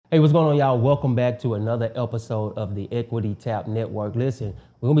Hey, what's going on, y'all? Welcome back to another episode of the Equity Tap Network. Listen,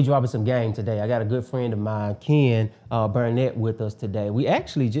 we're gonna be dropping some game today. I got a good friend of mine, Ken Burnett, with us today. We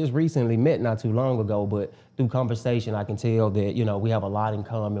actually just recently met not too long ago, but through conversation, I can tell that we have a lot in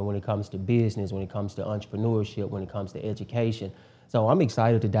common when it comes to business, when it comes to entrepreneurship, when it comes to education. So I'm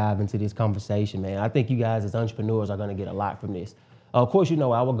excited to dive into this conversation, man. I think you guys as entrepreneurs are gonna get a lot from this. Of course,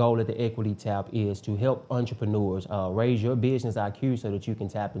 our goal at the Equity Tap is to help entrepreneurs raise your business IQ so that you can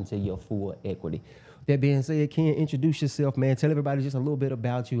tap into your full equity. That being said, Ken, introduce yourself, man. Tell everybody just a little bit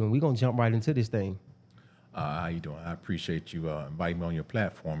about you, and we're going to jump right into this thing. How you doing? I appreciate you inviting me on your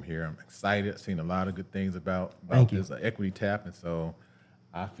platform here. I'm excited. I've seen a lot of good things about this Equity Tap, and so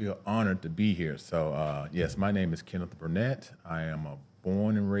I feel honored to be here. So, yes, my name is Kenneth Burnett. I am a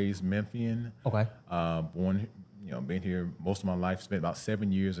born and raised Memphian. Okay. Been here most of my life, spent about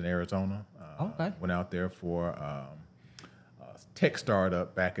 7 years in Arizona. Went out there for a tech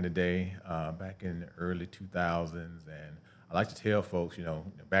startup back in the day, back in the early 2000s. And I like to tell folks,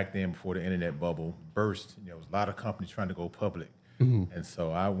 back then before the internet bubble burst, there was a lot of companies trying to go public. Mm-hmm. And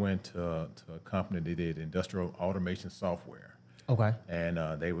so I went to a company that did industrial automation software. Okay. And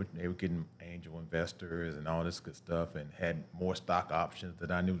they were getting angel investors and all this good stuff, and had more stock options that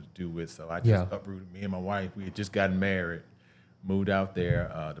I knew to do with. So I just uprooted. Me and my wife, we had just gotten married, moved out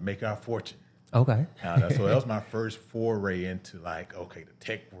there to make our fortune. Okay. So that was my first foray into the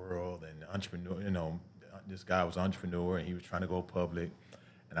tech world and entrepreneur. This guy was an entrepreneur and he was trying to go public.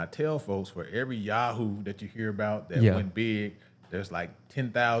 And I tell folks, for every Yahoo that you hear about that went big, there's like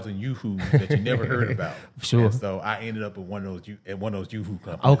 10,000 Yoo-hoos that you never heard about. Sure. And so I ended up at one of those Yoo-hoo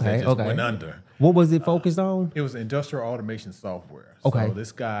companies that just went under. What was it focused on? It was industrial automation software. Okay. So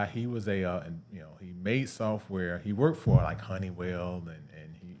this guy, he was he made software. He worked for like Honeywell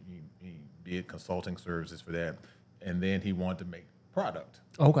and he did consulting services for that. And then he wanted to make product.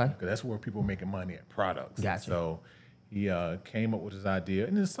 Okay. Because that's where people are making money at products. Gotcha. So he came up with his idea,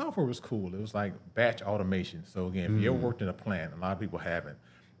 and the software was cool. It was like batch automation. So again, if you ever worked in a plant, a lot of people haven't.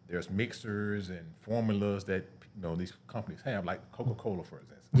 There's mixers and formulas that these companies have, like Coca-Cola, for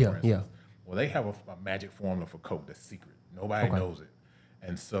instance. Yeah. Well, they have a magic formula for Coke that's secret. Nobody knows it,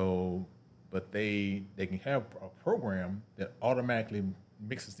 and so, but they can have a program that automatically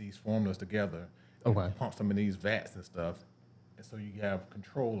mixes these formulas together. Okay. Pumps them in these vats and stuff. So you have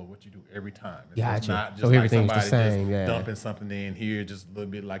control of what you do every time. Gotcha. It's not just so like everything's somebody the same, just dumping something in here, just a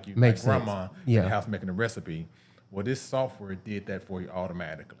little bit like Makes like grandma in Yeah. the house making a recipe. Well, this software did that for you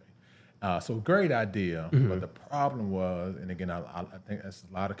automatically. So great idea, but the problem was, and again, I think that's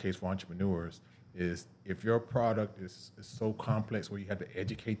a lot of case for entrepreneurs, is if your product is so complex where you have to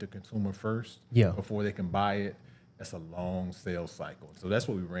educate the consumer first before they can buy it, that's a long sales cycle. So that's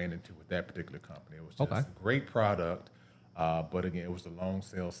what we ran into with that particular company. It was just a great product. But again, it was a long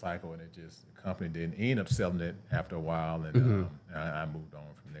sales cycle, and the company didn't end up selling it after a while, and I moved on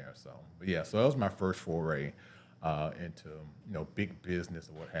from there. So that was my first foray into big business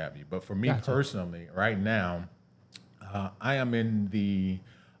or what have you. But for me personally, right now, I am in the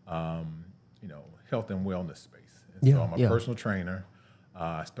health and wellness space. And so I'm a personal trainer.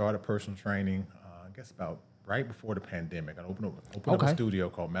 I started personal training, I guess about right before the pandemic. I opened up a studio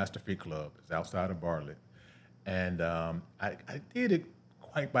called Master Fit Club. It's outside of Bartlett. And I did it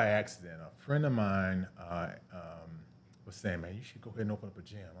quite by accident. A friend of mine was saying, man, you should go ahead and open up a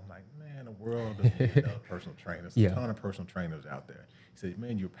gym. I'm like, man, the world doesn't need another personal trainer. There's a ton of personal trainers out there. He said,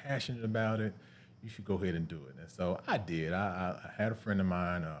 man, you're passionate about it. You should go ahead and do it. And so I did. I had a friend of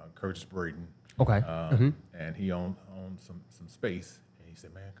mine, Curtis Braden. Okay. And he owned some space. And he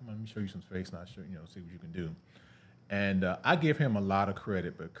said, man, come on, let me show you some space, and I'll show see what you can do. And I give him a lot of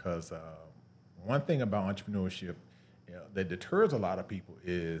credit because one thing about entrepreneurship that deters a lot of people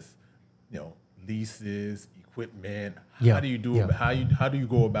is, leases, equipment. How do you do it? How do you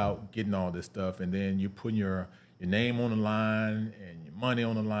go about getting all this stuff? And then you put your name on the line and your money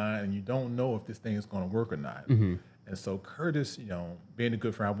on the line, and you don't know if this thing is going to work or not. Mm-hmm. And so Curtis, being a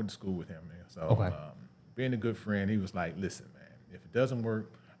good friend, I went to school with him. Man. So being a good friend, he was like, listen, man, if it doesn't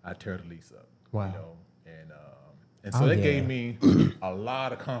work, I tear the lease up. Wow. And so that gave me a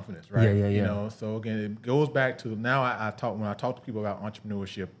lot of confidence, right? Yeah. So again, it goes back to now when I talk to people about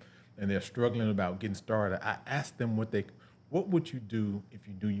entrepreneurship and they're struggling about getting started, I ask them what would you do if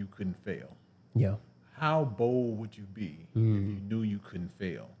you knew you couldn't fail? Yeah. How bold would you be if you knew you couldn't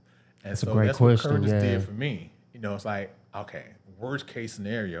fail? And that's so a great that's question. what Curtis did for me. It's like, okay, worst case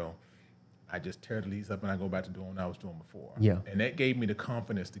scenario, I just tear the lease up and I go back to doing what I was doing before. Yeah. And that gave me the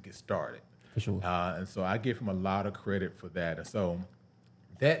confidence to get started. For sure. And so I give him a lot of credit for that. And so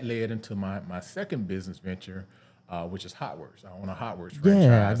that led into my second business venture, which is Hotworks. I own a Hotworks franchise.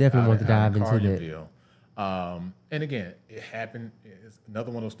 Yeah, I definitely want to dive in into that. Collierville. And again, it happened. It's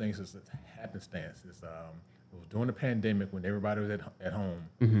another one of those things. It's happenstance. It was during the pandemic when everybody was at home,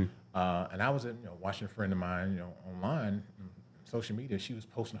 and I was watching a friend of mine, online, social media. She was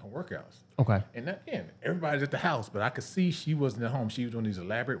posting her workouts. Okay. And again, everybody's at the house, but I could see she wasn't at home. She was doing these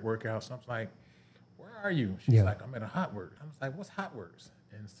elaborate workouts. I was like, "Where are you?" She's like, "I'm at a Hotworks." I was like, "What's Hotworks?"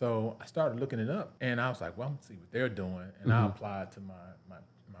 And so I started looking it up, and I was like, "Well, I'm gonna see what they're doing," and I applied to my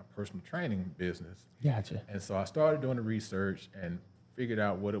personal training business. Gotcha. And so I started doing the research and figured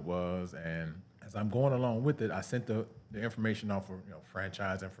out what it was. And as I'm going along with it, I sent the information off for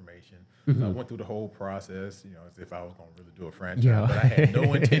franchise information. So I went through the whole process, as if I was going to really do a franchise, but I had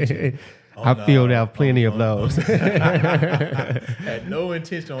no intention. I filled out plenty of those. Had no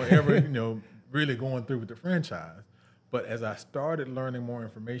intention on ever, really going through with the franchise. But as I started learning more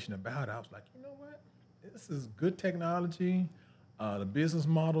information about it, I was like, you know what? This is good technology. The business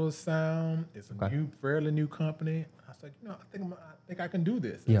model is sound. It's a fairly new company. I was like, I think I can do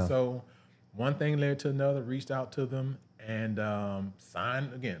this. Yeah. And so one thing led to another. Reached out to them and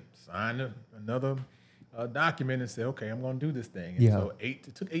signed another document and said, okay, I'm going to do this thing. And so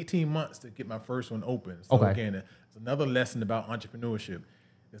it took 18 months to get my first one open. So again, it's another lesson about entrepreneurship.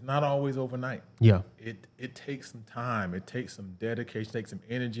 It's not always overnight. Yeah. It takes some time. It takes some dedication. It takes some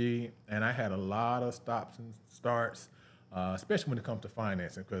energy. And I had a lot of stops and starts. Especially when it comes to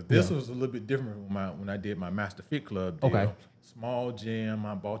financing, because this was a little bit different when I did my Master Fit Club deal. Okay. Small gym,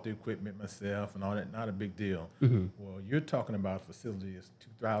 I bought the equipment myself and all that, not a big deal. Well, you're talking about a facility that's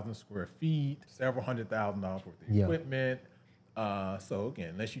 2,000 square feet, several $100,000 worth of equipment. So again,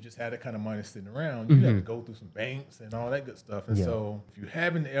 unless you just had that kind of money sitting around, you have to go through some banks and all that good stuff. And so if you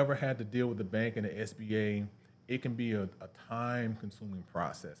haven't ever had to deal with the bank and the SBA, it can be a time-consuming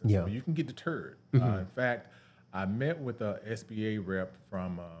process. And so you can get deterred. In fact, I met with a SBA rep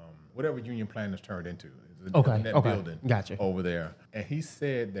from whatever Union Plan is turned into. It's in that building over there. And he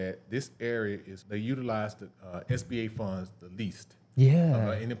said that this area they utilize the SBA funds the least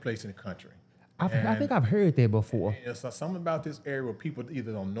of any place in the country. I think I've heard that before. So something about this area where people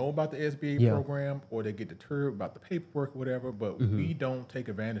either don't know about the SBA program or they get deterred about the paperwork or whatever, but we don't take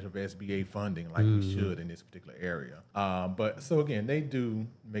advantage of SBA funding like we should in this particular area. But so again, they do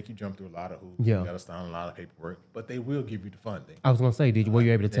make you jump through a lot of hoops. You got to sign a lot of paperwork, but they will give you the funding. I was going to say, were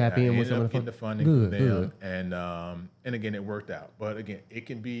you able to tap in with some of the funding? Good, through them. And again, it worked out. But again, it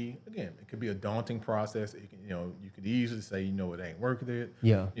could be a daunting process. It can, you could easily say, it ain't worth it.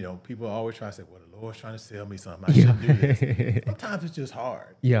 Yeah. People always try to say, well, the Lord's trying to sell me something. I shouldn't do this. Sometimes it's just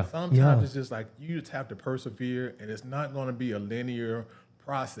hard. Yeah. Sometimes it's just like you just have to persevere, and it's not going to be a linear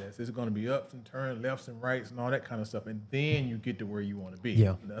process. It's going to be ups and turns, lefts and rights, and all that kind of stuff. And then you get to where you want to be.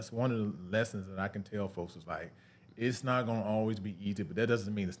 Yeah. And that's one of the lessons that I can tell folks is like, it's not going to always be easy, but that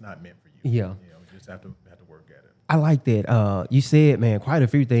doesn't mean it's not meant for you. Yeah. You just have to work at it. I like that. You said, man, quite a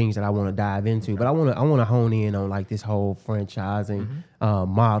few things that I want to dive into, but I want to hone in on like this whole franchising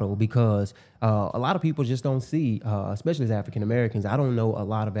model, because a lot of people just don't see, especially as African Americans. I don't know a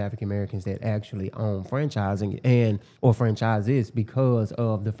lot of African Americans that actually own franchising or franchises because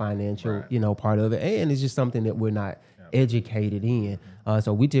of the financial, part of it, and it's just something that we're not educated in.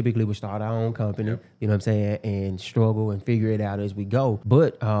 So we typically would start our own company, you know what I'm saying, and struggle and figure it out as we go.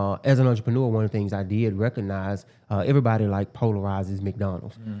 But as an entrepreneur, one of the things I did recognize, everybody like polarizes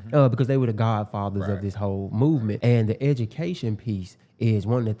McDonald's because they were the godfathers of this whole movement. And the education piece is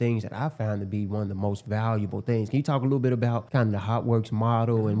one of the things that I found to be one of the most valuable things. Can you talk a little bit about kind of the Hotworks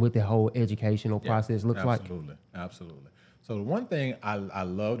model and what the whole educational process looks like? Absolutely. So the one thing I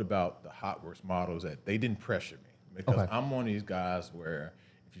loved about the Hotworks model is that they didn't pressure me. Because I'm one of these guys where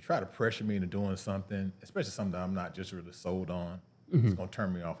if you try to pressure me into doing something, especially something that I'm not just really sold on, it's going to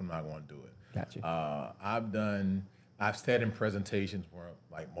turn me off. I'm not going to do it. Gotcha. I've sat in presentations for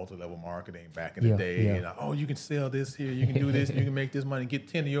like multi-level marketing back in the day. And you can sell this here, you can do this, you can make this money, get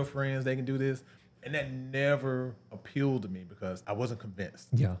 10 of your friends, they can do this. And that never appealed to me because I wasn't convinced.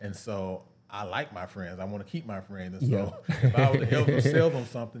 Yeah. And so I like my friends. I want to keep my friends. And so if I was to help them sell them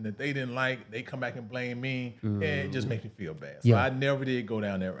something that they didn't like, they come back and blame me, and it just makes me feel bad. So I never did go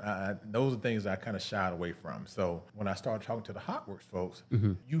down there. Those are things I kind of shied away from. So when I started talking to the Hotworks folks,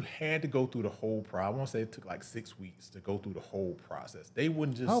 you had to go through the whole process. I want to say it took like 6 weeks to go through the whole process. They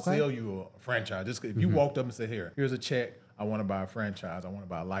wouldn't just sell you a franchise. Just if you walked up and said, here's a check, I want to buy a franchise, I want to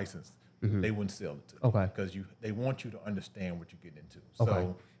buy a license, they wouldn't sell it to you because they want you to understand what you're getting into.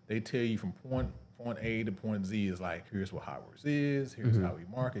 So they tell you from point point A to point Z is like, here's what HotWorks is, here's how we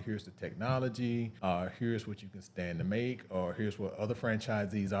market, here's the technology, here's what you can stand to make, or here's what other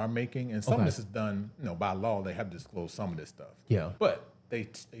franchisees are making. And some of this is done, by law, they have to disclose some of this stuff. Yeah. But they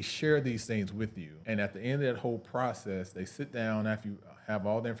share these things with you. And at the end of that whole process, they sit down after you have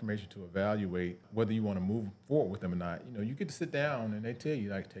all the information to evaluate whether you want to move forward with them or not. You get to sit down and they tell you,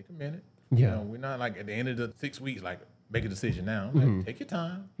 like, take a minute. Yeah. We're not like at the end of the 6 weeks, like, make a decision now. Like, take your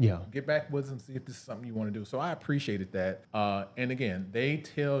time. Yeah. Get back with us and see if this is something you want to do. So I appreciated that. And again, they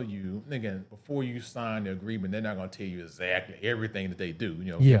tell you, before you sign the agreement, they're not going to tell you exactly everything that they do.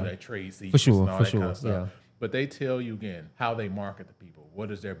 That trade secrets and all that kind of stuff. Yeah. But they tell you, again, how they market the people. What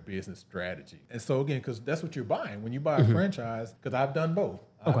is their business strategy? And so, again, because that's what you're buying. When you buy a franchise, because I've done both.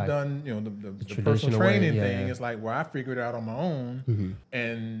 I've done, the personal training thing. It's like where I figured it out on my own.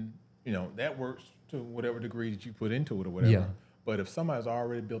 And, that works to whatever degree that you put into it or whatever. Yeah. But if somebody's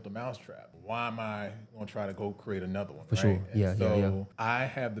already built a mousetrap, why am I going to try to go create another one? For sure. Yeah, so I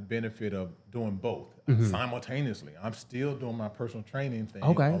have the benefit of doing both simultaneously. I'm still doing my personal training thing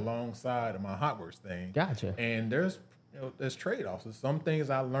alongside of my HotWorks thing. Gotcha. And there's trade-offs. There's some things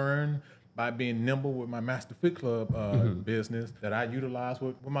I learned by being nimble with my Master Fit Club business that I utilize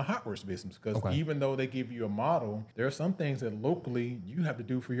with my HotWorks business. Because even though they give you a model, there are some things that locally you have to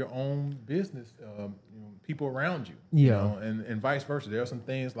do for your own business, people around you. Yeah. And vice versa. There are some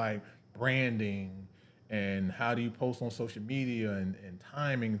things like branding and how do you post on social media and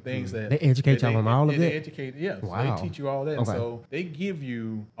timing, things that they educate y'all on all of it? They educate, yeah. Wow. So they teach you all that. And so they give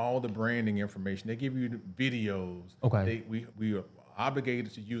you all the branding information. They give you the videos. We are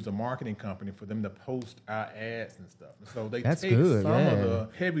obligated to use a marketing company for them to post our ads and stuff. And so they take some of the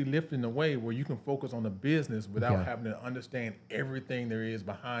heavy lifting away where you can focus on the business without having to understand everything there is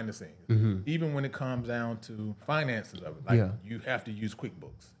behind the scenes. Even when it comes down to finances of it. Like you have to use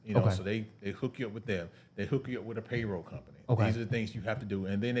QuickBooks. So they hook you up with them. They hook you up with a payroll company. These are the things you have to do.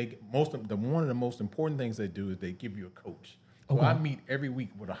 And then one of the most important things they do is they give you a coach. So I meet every week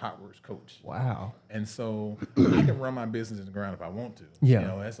with a HotWorks coach. Wow. And so I can run my business in the ground if I want to.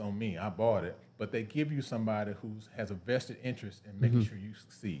 Yeah. That's on me. I bought it. But they give you somebody who has a vested interest in making sure you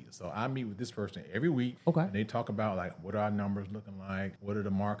succeed. So I meet with this person every week. And they talk about, like, what are our numbers looking like? What are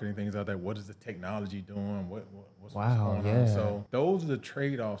the marketing things out there? What is the technology doing? What's going on? So those are the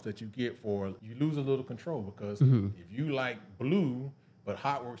trade-offs that you get for, you lose a little control because if you like blue, but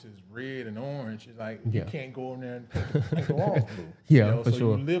HotWorks is red and orange. It's like you can't go in there and paint the walls blue. For so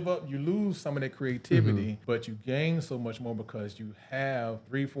sure. You lose some of that creativity, but you gain so much more because you have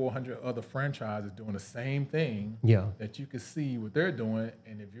 300-400 other franchises doing the same thing. That you can see what they're doing,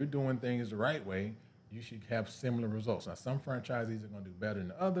 and if you're doing things the right way, you should have similar results. Now, some franchisees are going to do better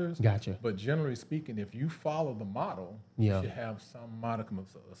than others. Gotcha. But generally speaking, if you follow the model, you should have some modicum of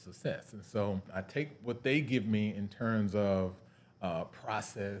success. And so I take what they give me in terms of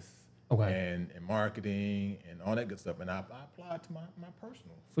process and marketing and all that good stuff, and I apply it to my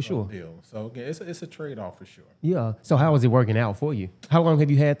personal deal. So again, it's a trade-off for sure. Yeah. So how is it working out for you? How long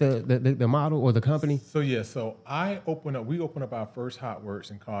have you had the model or the company? So we opened up our first HotWorks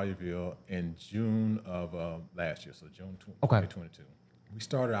in Collierville in June of last year, so June 2022. We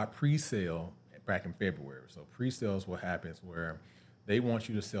started our pre-sale back in February. So pre-sale is what happens where they want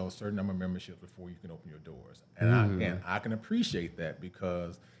you to sell a certain number of memberships before you can open your doors. And I can appreciate that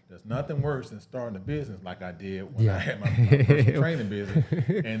because there's nothing worse than starting a business like I did when I had my personal training business.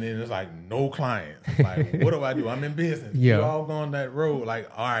 And then it's like, no clients. Like, what do I do? I'm in business. You all going that road. Like,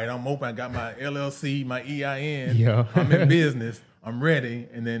 all right, I'm open. I got my LLC, my EIN. I'm in business. I'm ready.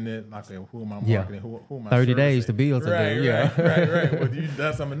 And then like, who am I marketing? Who am I 30 servicing? days to build something. Right. Well, you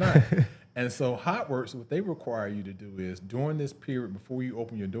done something or not. And so HotWorks, what they require you to do is during this period before you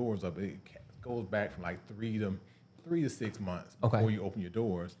open your doors up, it goes back from like 3 to 6 months before you open your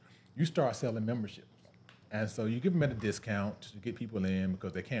doors, you start selling memberships. And so you give them at a discount to get people in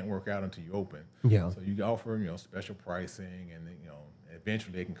because they can't work out until you open. So you offer, special pricing, and then,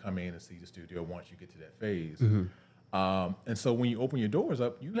 eventually they can come in and see the studio once you get to that phase. And so when you open your doors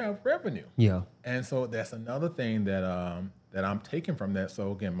up, you have revenue. And so that's another thing that I'm taking from that.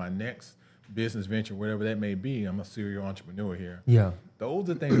 So again, my next business venture, whatever that may be, I'm a serial entrepreneur here. Those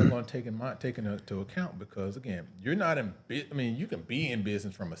are things I'm going to take into account because again, you're not in. You can be in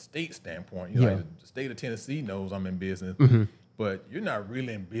business from a state standpoint. Like the state of Tennessee knows I'm in business, but you're not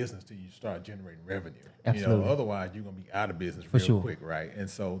really in business till you start generating revenue. Absolutely. Otherwise you're going to be out of business real quick, right? And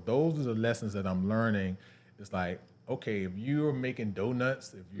so those are the lessons that I'm learning. It's like, okay, if you're making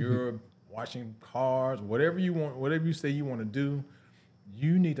donuts, if you're washing cars, whatever you want, whatever you say you want to do,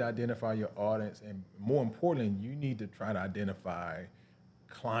 you need to identify your audience, and more importantly, you need to try to identify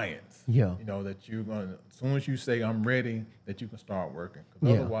clients. Yeah. You know, that you're going to, as soon as you say, I'm ready, that you can start working.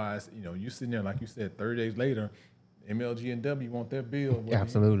 Because otherwise, you know, you sitting there, like you said, 30 days later, MLG and W want their bill. Whether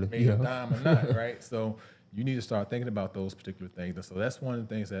Absolutely. you made a dime or not, right? So you need to start thinking about those particular things. And so that's one of the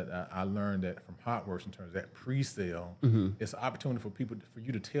things that I learned that from HotWorks in terms of that pre-sale. It's an opportunity for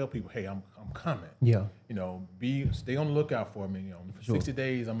you to tell people, hey, I'm coming. Yeah. You know, stay on the lookout for me. You know, for 60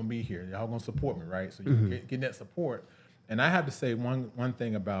 days I'm gonna be here. Y'all gonna support me, right? So you getting that support. And I have to say one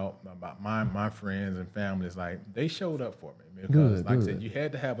thing about my friends and family is like they showed up for me because I said, you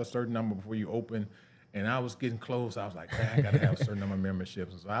had to have a certain number before you open. And I was getting close. I was like, man, I got to have a certain number of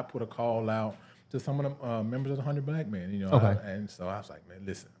memberships. And so I put a call out to some of the members of the 100 Black Men, you know. And so I was like, man,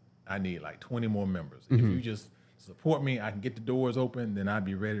 listen, I need like 20 more members. If you just support me, I can get the doors open, then I'd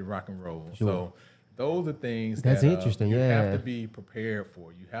be ready to rock and roll. So those are things that's interesting. You have to be prepared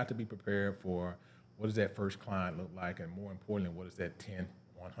for. You have to be prepared for what does that first client look like, and more importantly, what does that 10,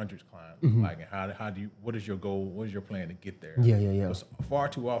 100th client look like, and how do you, what is your goal, what is your plan to get there? Yeah. Because far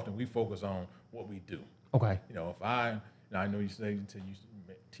too often we focus on what we do. Okay. You know, if I know you say you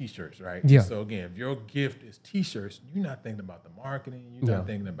T-shirts, right? Yeah. So again, if your gift is T-shirts, you're not thinking about the marketing. You're not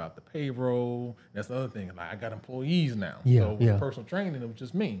thinking about the payroll. That's the other thing. Like I got employees now. So with personal training, it was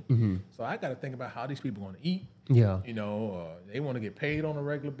just me. So I got to think about how these people are going to eat. Yeah. You know, they want to get paid on a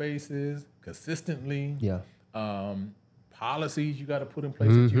regular basis, consistently. Yeah. Policies you got to put in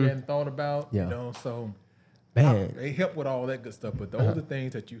place that you hadn't thought about. Yeah. You know, so Man. they help with all that good stuff. But those are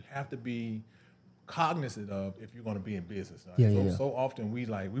things that you have to be cognizant of if you're going to be in business. So often we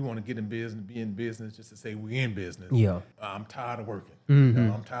want to get in business, be in business just to say we're in business. Yeah. I'm tired of working. You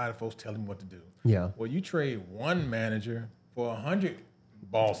know, I'm tired of folks telling me what to do. Yeah. Well, you trade one manager for 100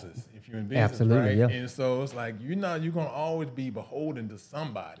 bosses if you're in business. Absolutely, right? yeah. And so it's like you're going to always be beholden to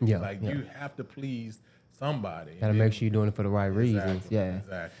somebody. You have to please somebody. Gotta make sure you're doing it for the right reasons. Yeah.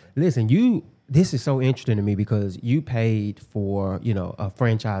 Exactly. Listen, this is so interesting to me because you paid for, you know, a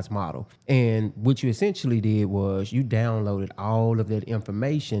franchise model. And what you essentially did was you downloaded all of that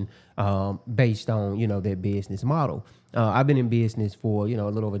information based on, you know, that business model. I've been in business for, you know,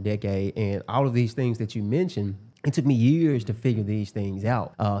 a little over a decade, and all of these things that you mentioned, it took me years to figure these things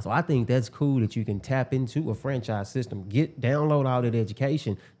out. So I think that's cool that you can tap into a franchise system, download all that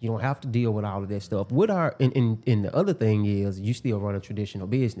education. You don't have to deal with all of that stuff. And the other thing is you still run a traditional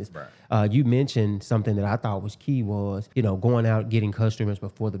business. Right. You mentioned something that I thought was key was, you know, going out, getting customers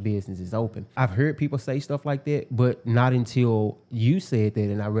before the business is open. I've heard people say stuff like that, but not until you said that.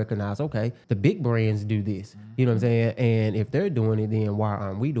 And I recognize, okay, the big brands do this. You know what I'm saying? And if they're doing it, then why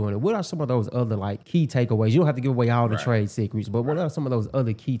aren't we doing it? What are some of those other like key takeaways? You don't have to give away all the trade secrets, but what are some of those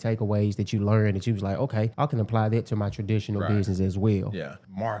other key takeaways that you learned that you was like, okay, I can apply that to my traditional business as well? Yeah.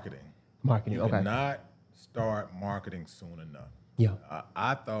 Marketing. You cannot start marketing soon enough. Yeah.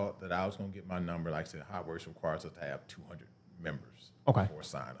 I thought that I was going to get my number. Like I said, HotWorks requires us to have 200 members before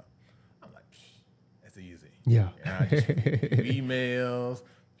sign up. I'm like, that's easy. Yeah. And I just few emails,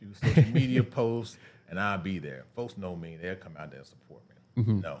 few social media posts, and I'll be there. Folks know me. They'll come out there and support me.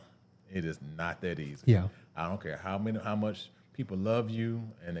 No, it is not that easy. Yeah. I don't care how much people love you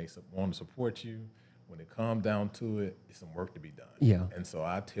and they want to support you. When it comes down to it, it's some work to be done. Yeah. And so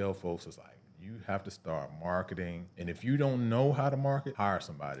I tell folks, it's like, you have to start marketing. And if you don't know how to market, hire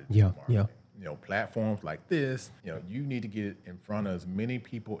somebody to do marketing. Yeah. You know, platforms like this, you know, you need to get it in front of as many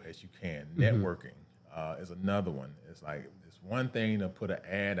people as you can. Networking is another one. It's like, it's one thing to put an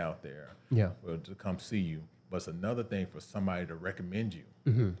ad out there to come see you, but it's another thing for somebody to recommend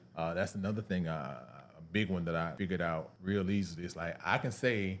you. That's another thing, a big one that I figured out real easily. It's like, I can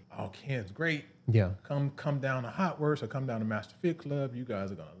say, oh, Ken's great. Yeah. Come down to HotWorks or come down to Master Fit Club. You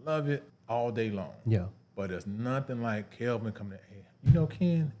guys are going to love it all day long. Yeah. But there's nothing like Kelvin coming in, hey, you know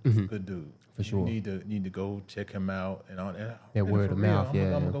Ken? He's a good dude. For sure. You need to go check him out. And that word of mouth,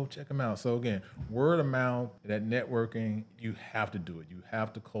 I'm going to go check him out. So again, word of mouth, that networking, you have to do it. You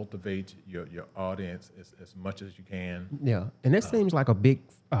have to cultivate your audience as much as you can. Yeah. And that seems like a big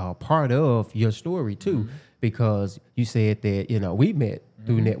part of your story too, because you said that, you know, we met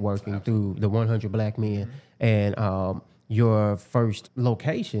through networking, through the 100 Black Men, and your first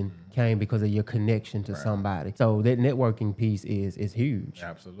location came because of your connection to somebody. So that networking piece is huge.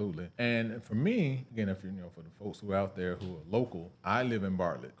 Absolutely. And for me, again, if you know, for the folks who are out there who are local, I live in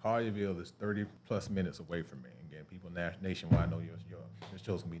Bartlett. Collierville is 30 plus minutes away from me. Again, people nationwide know your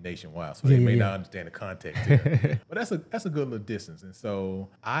show's gonna be nationwide, so they may not understand the context here. But that's a good little distance. And so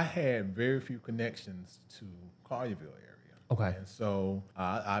I had very few connections to Collierville area. Okay. And so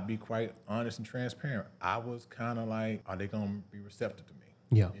I'd be quite honest and transparent. I was kind of like, are they going to be receptive to me?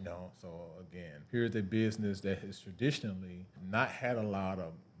 Yeah. So again, here's a business that has traditionally not had a lot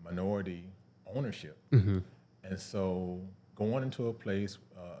of minority ownership. And so going into a place,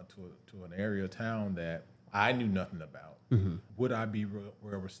 to an area of town that I knew nothing about, would I be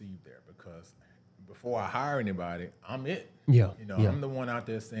well received there? Because before I hire anybody, I'm it. Yeah. I'm the one out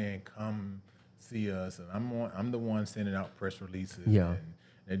there saying, come see us, and I'm the one sending out press releases. Yeah. And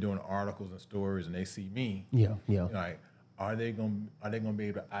they're doing articles and stories, and they see me. Yeah. Like, are they gonna be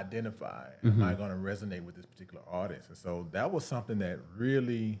able to identify? Am I gonna resonate with this particular audience? And so that was something that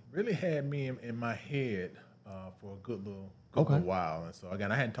really had me in my head for a good little while. And so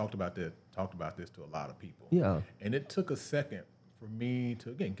again, I hadn't talked about this to a lot of people. Yeah. And it took a second for me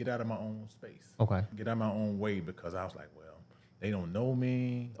to again get out of my own space. Okay. Get out of my own way, because I was like, well, they don't know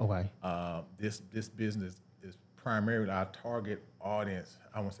me. Okay. This business is primarily our target audience.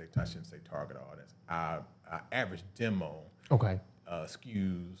 I shouldn't say target audience. Our average demo. Okay.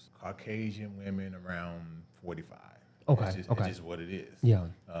 Skews Caucasian women around 45. Okay. It's just what it is. Yeah.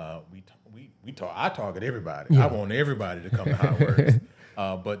 I target everybody. Yeah. I want everybody to come to Hot Works.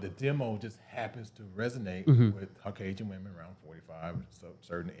 But the demo just happens to resonate with Caucasian women around 45, so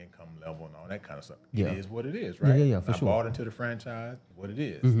certain income level and all that kind of stuff. Yeah. It is what it is, right? Yeah, for I sure. bought into the franchise, what it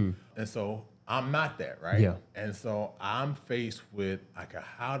is. And so I'm not that, right? Yeah. And so I'm faced with, like,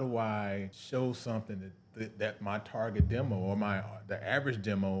 how do I show something that my target demo or the average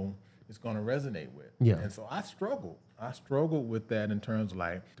demo is going to resonate with? Yeah. And so I struggled with that in terms of,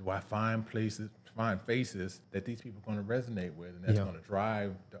 like, do I find faces that these people are going to resonate with, and that's going to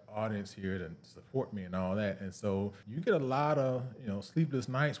drive the audience here to support me and all that. And so you get a lot of, sleepless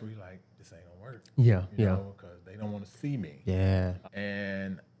nights where you're like, this ain't gonna work. Yeah. Because they don't want to see me. Yeah.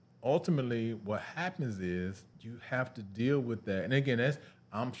 And ultimately what happens is you have to deal with that. And again,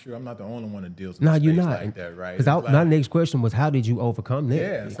 I'm sure I'm not the only one that deals with you're not. like that, right? Because my next question was, how did you overcome that?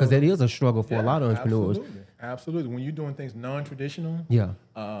 Yeah, because that is a struggle for a lot of entrepreneurs. Absolutely. When you're doing things non-traditional,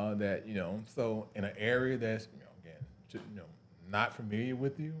 that, so in an area that's, again, not familiar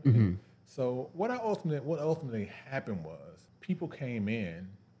with you. So what ultimately happened was people came in,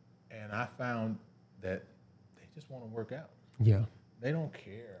 and I found that they just want to work out. Yeah. They don't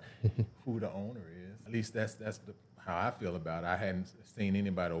care who the owner is. At least that's how I feel about it. I hadn't seen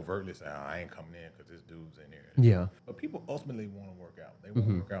anybody overtly say, I ain't coming in because this dude's in here. Yeah. But people ultimately want to work out. They want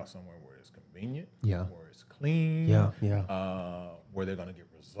to work out somewhere where it's convenient, Yeah. where it's clean, where they're going to get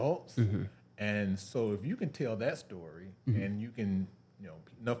results. And so if you can tell that story and you can,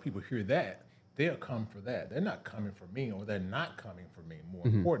 enough people hear that, they'll come for that. They're not coming for me, or they're not coming for me, more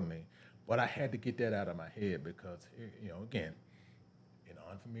importantly. But I had to get that out of my head because, again, in an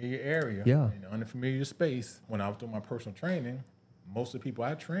unfamiliar area, in an unfamiliar space, when I was doing my personal training, most of the people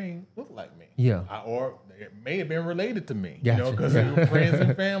I trained looked like me. Yeah. Or it may have been related to me, Gotcha. because they were friends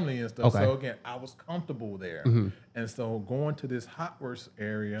and family and stuff. Okay. So again, I was comfortable there. And so going to this Hot Works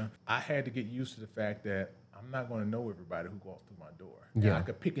area, I had to get used to the fact that I'm not going to know everybody who walks through my door. Yeah. And I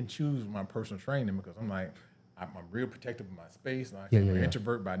could pick and choose my personal training because I'm like, I'm real protective of my space. Like, Yeah, I'm yeah, an yeah.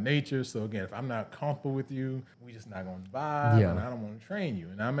 introvert by nature. So again, if I'm not comfortable with you, we just not going to vibe, Yeah. and I don't want to train you.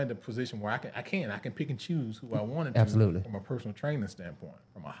 And I'm at the position where I can pick and choose who I wanted to. Absolutely. From a personal training standpoint.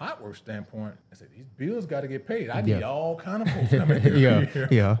 From a Hot Work standpoint, I said, these bills got to get paid. I need all kind of folks coming here.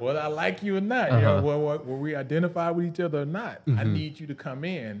 Yeah. Whether I like you or not, whether we identify with each other or not, I need you to come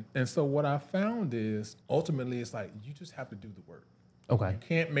in. And so what I found is, ultimately, it's like, you just have to do the work. Okay. You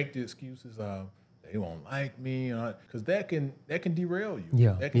can't make the excuses of, they won't like me, because that can derail you.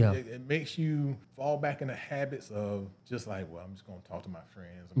 Yeah, It makes you fall back into habits of just like, well, I'm just going to talk to my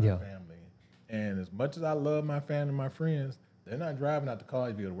friends and my family. And as much as I love my family and my friends, they're not driving out to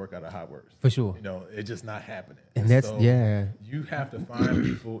Collegeville to work out of Hot Works. For sure. It's just not happening. And that's, so yeah. You have to find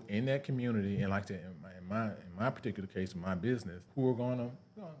people in that community, and like I said, in my particular case, in my business, who are going to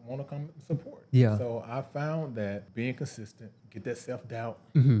want to come support. Yeah. So I found that being consistent, get that self-doubt.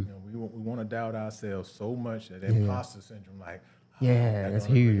 Mm-hmm. We want to doubt ourselves so much that imposter syndrome, like, that's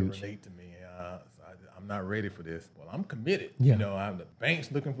gonna really huge. relate to me. I'm not ready for this. Well, I'm committed. Yeah. The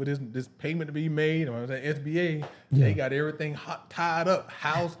bank's looking for this payment to be made. I was at SBA. Yeah. They got everything tied up,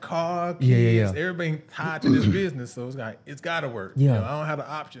 house, car, kids, Yeah. everything tied to this business. So it's got to work. Yeah. I don't have the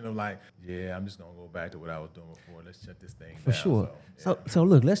option of like, I'm just gonna go back to what I was doing before. Let's shut this thing For down. sure. So, So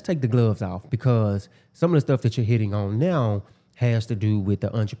look, let's take the gloves off, because some of the stuff that you're hitting on now has to do with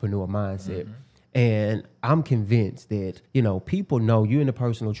the entrepreneur mindset. And I'm convinced that, people know you're in the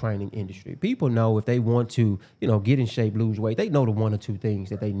personal training industry. People know if they want to, get in shape, lose weight, they know the one or two things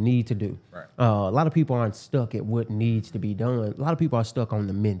that they need to do. Right. A lot of people aren't stuck at what needs to be done. A lot of people are stuck on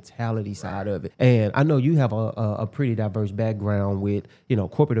the mentality side of it. And I know you have a pretty diverse background with,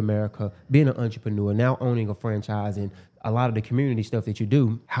 corporate America, being an entrepreneur, now owning a franchise, and a lot of the community stuff that you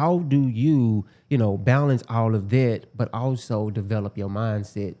do. How do you, balance all of that, but also develop your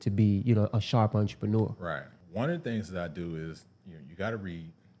mindset to be, a sharp entrepreneur? Right. One of the things that I do is, you got to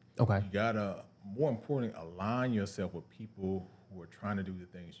read. Okay. You got to, more importantly, align yourself with people who are trying to do the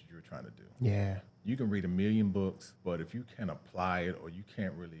things you're trying to do. Yeah. You can read 1,000,000 books, but if you can't apply it or you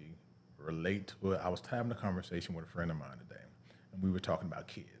can't really relate to it. I was having a conversation with a friend of mine today, and we were talking about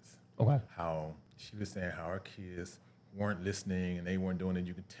kids. Okay. How she was saying how our kids weren't listening and they weren't doing it.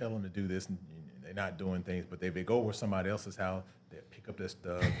 You can tell them to do this and they're not doing things, but if they go over somebody else's house, they pick up their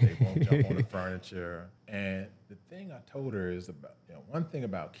stuff, they won't jump on the furniture. And the thing I told her is about, one thing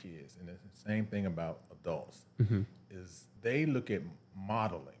about kids, and it's the same thing about adults, is they look at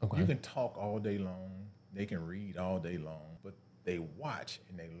modeling. Okay. You can talk all day long, they can read all day long, but they watch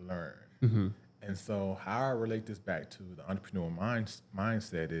and they learn. Mm-hmm. And so how I relate this back to the entrepreneurial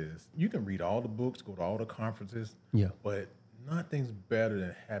mindset is you can read all the books, go to all the conferences, but nothing's better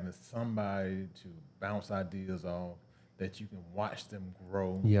than having somebody to bounce ideas off that you can watch them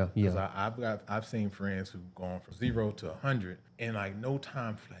grow. Because I've seen friends who've gone from 0 to 100 in like no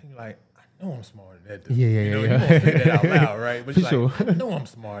time flat. You're like, I know I'm smarter than that dude. You won't say that out loud, right? But you're like, I know I'm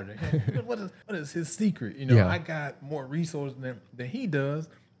smarter. What is his secret? I got more resources than he does.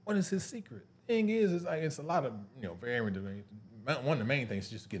 What is his secret? Thing is like it's a lot of varying. One of the main things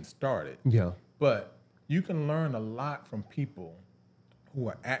is just getting started. Yeah. But you can learn a lot from people who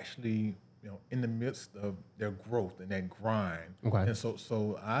are actually in the midst of their growth and that grind. Okay. And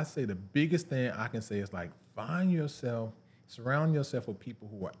so I say the biggest thing I can say is like surround yourself with people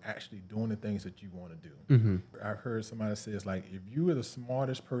who are actually doing the things that you want to do. Mm-hmm. I've heard somebody say it's like if you are the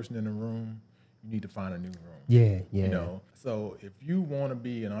smartest person in the room, you need to find a new room. Yeah. So if you want to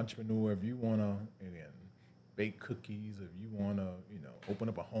be an entrepreneur, if you want to bake cookies, if you want to open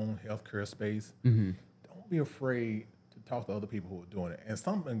up a home healthcare space, don't be afraid to talk to other people who are doing it.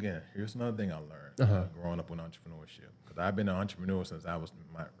 And here's another thing I learned growing up with entrepreneurship, because I've been an entrepreneur since I was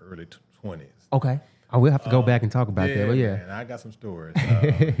in my early 20s. Okay. I will have to go back and talk about that. But and I got some stories.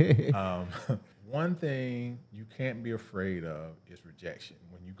 One thing you can't be afraid of is rejection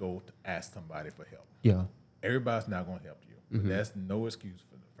when you go to ask somebody for help. Yeah. Everybody's not going to help you. But that's no excuse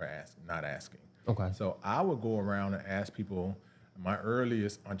for not asking. Okay. So I would go around and ask people. In my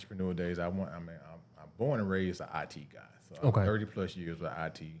earliest entrepreneurial days, I'm born and raised an IT guy. So I'm 30 plus years with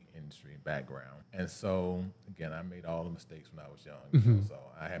IT industry background. And so, again, I made all the mistakes when I was young. So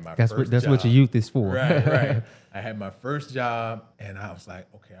I had my first job. That's what your youth is for. Right. I had my first job, and I was like,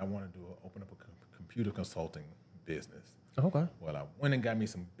 okay, I want to open up a computer consulting business. Okay. Well, I went and got me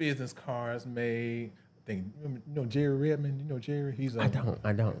some business cards made. I think, Jerry Redmond? Jerry? I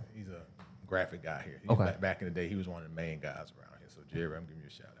don't. He's a graphic guy here. Back in the day, he was one of the main guys around here. So, Jerry, I'm giving you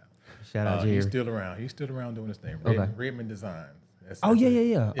a shout out. Shout out, Jerry. He's still around. He's still around doing his thing. Redmond Designs.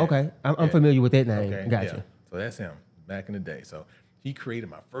 Yeah. Okay. I'm familiar with that name. Okay. Gotcha. Yeah. So that's him back in the day. So he created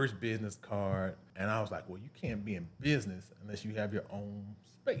my first business card, and I was like, well, you can't be in business unless you have your own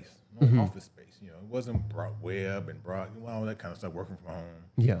space, office space. It wasn't web and all that kind of stuff, working from home.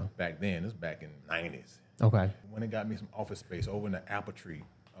 Yeah. Back then, this was back in the 90s. Okay. When it got me some office space over in the apple tree.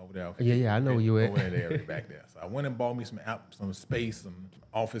 Over there. I know where you at. Over there, back there. So I went and bought me some space, some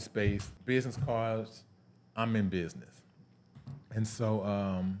office space, business cards. I'm in business. And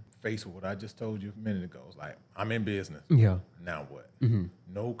so faced with what I just told you a minute ago, it's like, I'm in business. Yeah. Now what? Mm-hmm.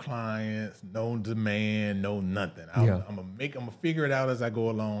 No clients, no demand, no nothing. I'm gonna figure it out as I go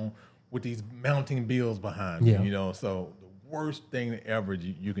along with these mounting bills behind me. So the worst thing ever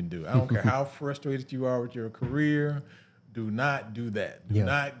you can do. I don't care how frustrated you are with your career. Do not do that. Do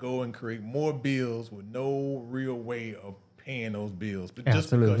not go and create more bills with no real way of paying those bills, but just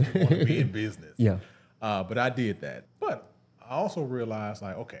because you want to be in business. But I did that. But I also realized,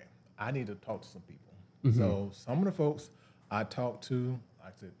 like, okay, I need to talk to some people. Mm-hmm. So some of the folks I talked to,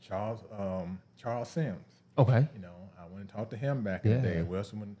 like I said, Charles Sims. Okay. I went and talked to him back in the day. Well,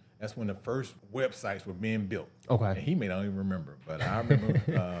 that's when the first websites were being built. Okay. And he may not even remember, but I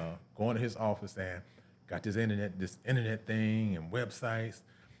remember going to his office saying, got this internet thing and websites.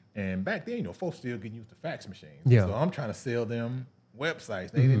 And back then, folks still getting used to fax machines. Yeah. So I'm trying to sell them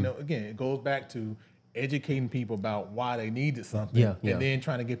websites. They didn't know. Again, it goes back to educating people about why they needed something, Yeah, yeah. and then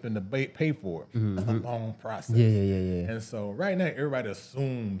trying to get them to pay for it. That's a long process. Yeah. And so right now, everybody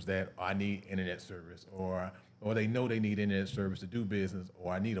assumes that I need internet service, or they know they need internet service to do business,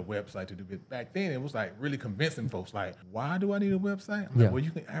 or I need a website to do business. Back then, it was like really convincing folks, like, why do I need a website? I'm like, well,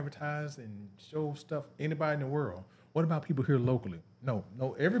 you can advertise and show stuff anybody in the world. What about people here locally? No,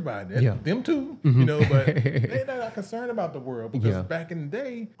 everybody. Them too, but they're not concerned about the world, because back in the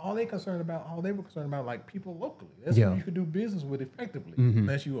day, all they were concerned about like people locally. That's who you could do business with effectively,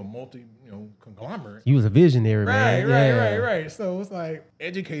 unless you were a multi, conglomerate. You was a visionary, man. Right. So it's like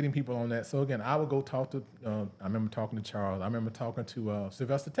educating people on that. So again, I would go talk to, I remember talking to Charles. I remember talking to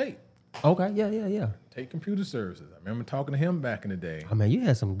Sylvester Tate. Okay, yeah. Tate Computer Services. I remember talking to him back in the day. I mean, you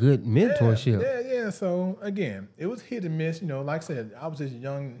had some good mentorship. Yeah. So again, it was hit and miss. Like I said, I was just a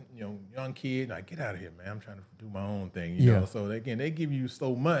young kid. Like, get out of here, man. I'm trying to do my own thing. You know. So again, they give you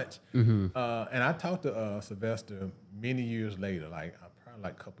so much. And I talked to Sylvester many years later, like probably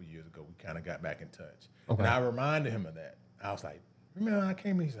like a couple years ago. We kind of got back in touch. Okay. And I reminded him of that. I was like, remember when I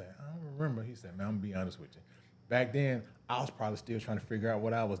came in? He said, I don't remember. He said, man, I'm gonna be honest with you. Back then, I was probably still trying to figure out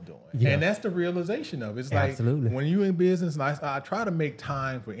what I was doing. Yeah. And that's the realization of it. It's like, when you're in business, I try to make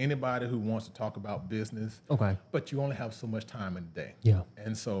time for anybody who wants to talk about business. Okay. But you only have so much time in the day. Yeah.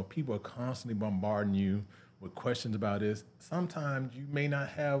 And so people are constantly bombarding you with questions about this. Sometimes you may not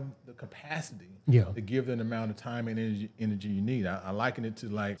have the capacity to give them the amount of time and energy you need. I liken it to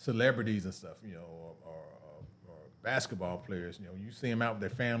like celebrities and stuff, or basketball players. You see them out with their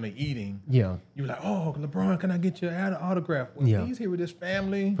family eating. Yeah. You're like, oh, LeBron, can I get your autograph? Well, he's here with his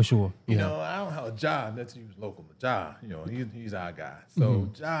family. For sure. I don't have a job. That's who's local. Ja, he's our guy. So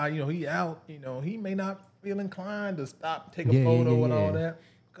Ja, he out, he may not feel inclined to stop, take a photo and all that,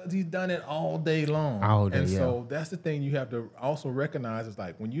 because he's done it all day long. All day, so that's the thing you have to also recognize, is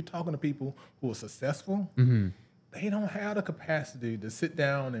like, when you're talking to people who are successful, they don't have the capacity to sit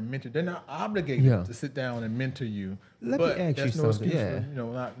down and mentor. They're not obligated to sit down and mentor you. Let me ask you something. Excuse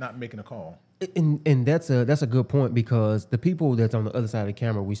for not making a call. And that's a good point, because the people that's on the other side of the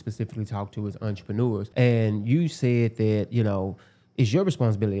camera we specifically talk to is entrepreneurs. And you said that, it's your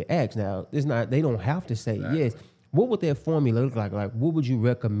responsibility to ask. Now, they don't have to say yes. What would that formula look like? Like, what would you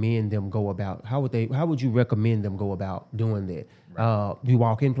recommend them go about? How would you recommend them go about doing that? Right. Do you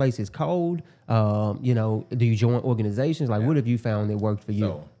walk in places cold? Do you join organizations? Like, what have you found that worked for you?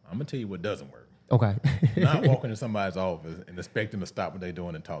 So I'm gonna tell you what doesn't work. Okay. Not walking into somebody's office and expect them to stop what they're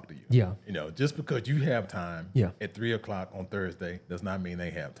doing and talk to you. Yeah. Just because you have time at 3:00 on Thursday does not mean they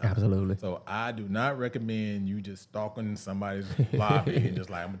have time. Absolutely. So I do not recommend you just stalking somebody's lobby and just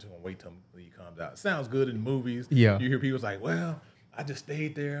like, I'm just gonna wait till he comes out. It sounds good in the movies. Yeah. You hear people like, well, I just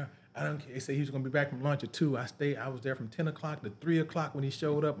stayed there. I don't care. They say he was gonna be back from lunch at 2. I was there from 10:00 to 3:00 when he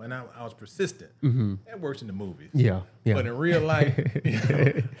showed up, and I was persistent. That works in the movies. Yeah. But in real life,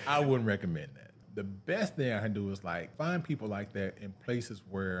 I wouldn't recommend that. The best thing I can do is like find people like that in places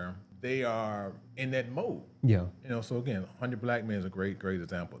where they are in that mode. Yeah. So again, 100 Black Men is a great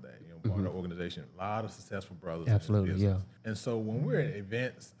example of that. Part of the organization, a lot of successful brothers. Absolutely, yeah. And so when we're at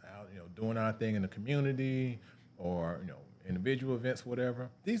events, out, doing our thing in the community, or individual events, whatever,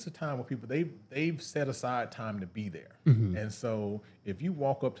 these are time where people they've set aside time to be there. And so if you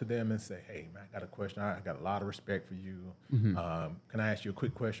walk up to them and say, hey man, I got a question, I got a lot of respect for you, can I ask you a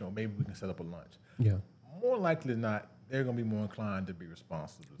quick question, or maybe we can set up a lunch? Yeah. More likely than not, they're gonna be more inclined to be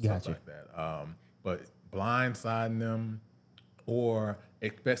responsive to stuff like that. But blindsiding them or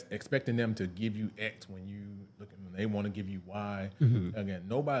expecting them to give you X when they want to give you Y. Again,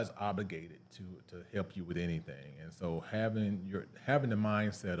 nobody's obligated to help you with anything. And so having the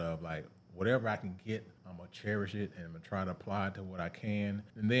mindset of like, whatever I can get, I'm gonna cherish it and I'm gonna try to apply it to what I can.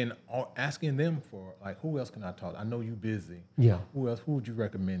 And then asking them for like, who else can I talk to? I know you busy. Yeah. Who else? Who would you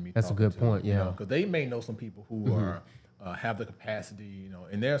recommend me? That's a good point. Yeah. Because they may know some people who are have the capacity,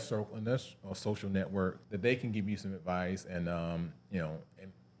 in their circle, in their social network, that they can give you some advice, and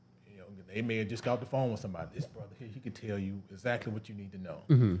they may have just got off the phone with somebody. This brother here, he could tell you exactly what you need to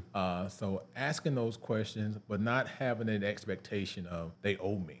know. So asking those questions, but not having an expectation of they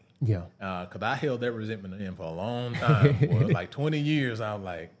owe me. Yeah. Because I held that resentment in for a long time. For like 20 years, I was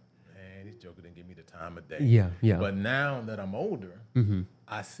like, man, this joker didn't give me the time of day. Yeah, yeah. But now that I'm older,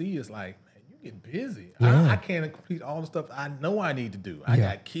 I see it's like, man, you get busy. Yeah. I can't complete all the stuff I know I need to do. I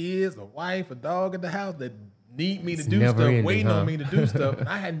got kids, a wife, a dog at the house that need me to do stuff, waiting on me to do stuff, and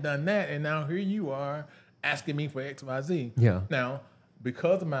I hadn't done that, and now here you are asking me for X, Y, Z. Yeah. Now,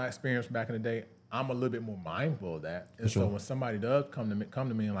 because of my experience back in the day, I'm a little bit more mindful of that, and so when somebody does come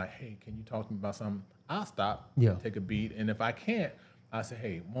to me and like, hey, can you talk to me about something? I'll stop, take a beat, and if I can't, I say,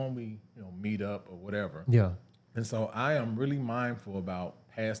 hey, why don't we, meet up or whatever? Yeah. And so I am really mindful about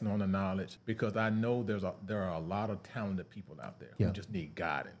passing on the knowledge because I know there are a lot of talented people out there who just need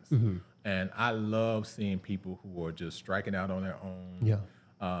guidance. And I love seeing people who are just striking out on their own.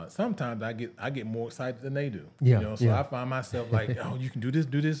 Yeah. Sometimes I get more excited than they do. Yeah. So I find myself like, oh, you can do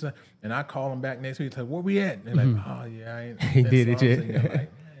this, and I call them back next week, like, where we at? And they're like, oh yeah, I ain't. He did it yet.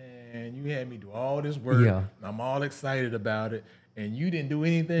 Like, man, you had me do all this work. Yeah. And I'm all excited about it, and you didn't do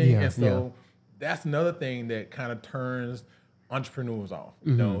anything. And so that's another thing that kind of turns entrepreneurs off.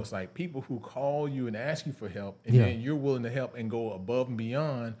 It's like people who call you and ask you for help, and then you're willing to help and go above and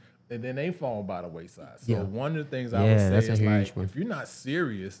beyond, and then they fall by the wayside. So one of the things I would say is like, if you're not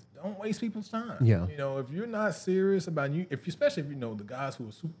serious, don't waste people's time. If you're not serious about especially if the guys who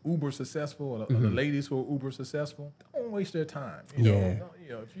are uber successful or the ladies who are uber successful, don't waste their time.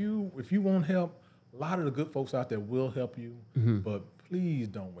 If you want help, a lot of the good folks out there will help you, but please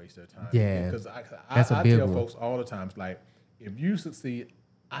don't waste their time. Because I tell folks all the time, it's like, if you succeed,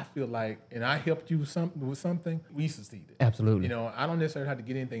 I feel like, and I helped you with something, we succeeded. Absolutely. I don't necessarily have to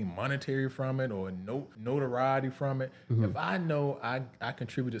get anything monetary from it or notoriety from it. If I know I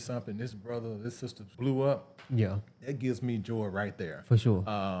contributed something, this brother, this sister blew up, that gives me joy right there. For sure.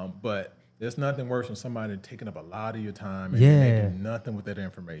 But there's nothing worse than somebody taking up a lot of your time and they do nothing with that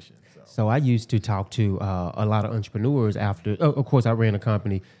information. So I used to talk to a lot of entrepreneurs after, of course, I ran a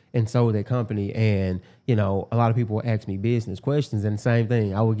company and sold that company. And, a lot of people would ask me business questions and the same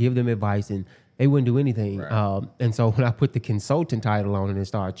thing. I would give them advice and they wouldn't do anything. Right. And so when I put the consultant title on it and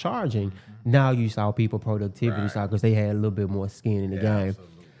started charging, now you saw people productivity side because they had a little bit more skin in the game. Absolutely.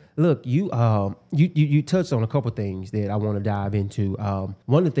 Look, you touched on a couple things that I want to dive into.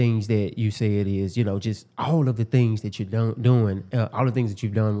 One of the things that you said is, just all of the things that you're doing, all the things that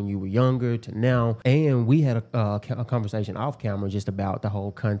you've done when you were younger to now. And we had a conversation off camera just about the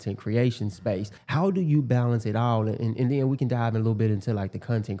whole content creation space. How do you balance it all? And then we can dive in a little bit into like the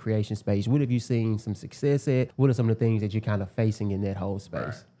content creation space. What have you seen some success at? What are some of the things that you're kind of facing in that whole space?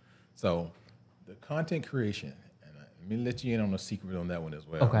 Right. So the content creation, let me let you in on a secret on that one as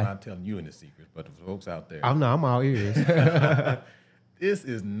well. Okay. I'm not telling you any secrets, but the folks out there. I'm all ears. This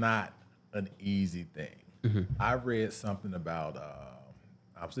is not an easy thing. I read something about,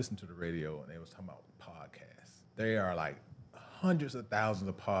 I was listening to the radio and they was talking about podcasts. There are like hundreds of thousands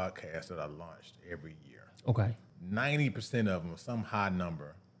of podcasts that are launched every year. Okay. 90% of them, some high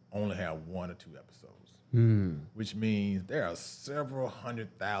number, only have 1 or 2 episodes. Which means there are several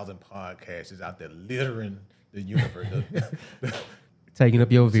 100,000 podcasts out there littering the universe. Taking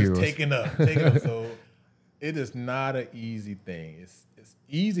up your viewers. Just taking up. So it is not an easy thing. It's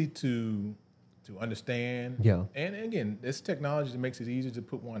easy to understand. Yeah. And again, this technology that makes it easier to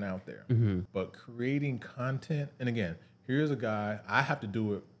put one out there. But creating content, and again, here's a guy, I have to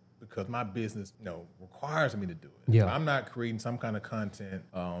do it because my business, requires me to do it. Yeah. If I'm not creating some kind of content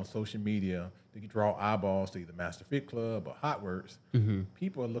on social media to draw eyeballs to either Master Fit Club or Hotworks,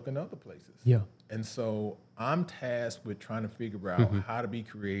 people are looking other places. Yeah. And so I'm tasked with trying to figure out how to be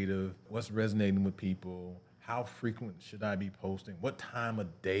creative, what's resonating with people, how frequent should I be posting, what time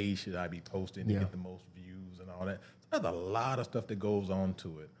of day should I be posting to get the most views and all that. So there's a lot of stuff that goes on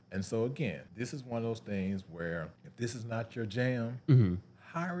to it. And so again, this is one of those things where if this is not your jam,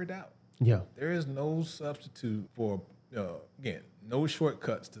 hire it out. Yeah. There is no substitute for, again, no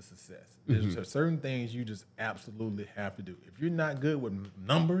shortcuts to success. There's certain things you just absolutely have to do. If you're not good with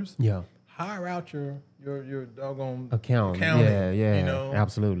numbers, hire out your doggone accounting. Yeah,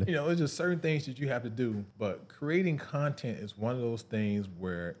 absolutely. It's just certain things that you have to do. But creating content is one of those things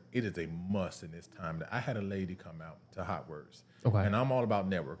where it is a must in this time. I had a lady come out to Hotworks. Okay. And I'm all about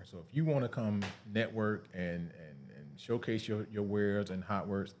networking. So if you want to come network and showcase your wares and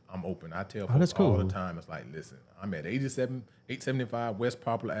Hotworks, I'm open. I tell folks all the time, it's like, listen, I'm at 875 West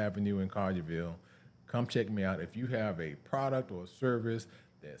Poplar Avenue in Collierville. Come check me out. If you have a product or a service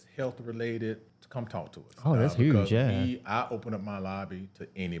that's health related, come talk to us. Oh, that's huge, yeah. I open up my lobby to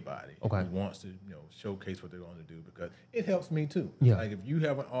anybody who wants to showcase what they're going to do because it helps me too. Yeah. Like if you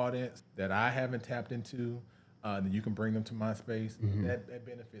have an audience that I haven't tapped into, then you can bring them to my space. That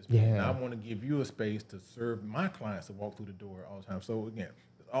benefits me. Yeah. And I want to give you a space to serve my clients to walk through the door all the time. So again,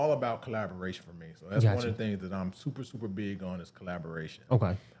 it's all about collaboration for me. So that's one of the things that I'm super, super big on is collaboration.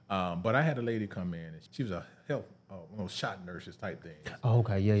 Okay. But I had a lady come in and she was a health, shot nurses type thing. Oh,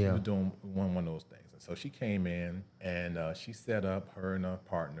 okay. Yeah, She was doing one of those things. And so she came in and she set up her and her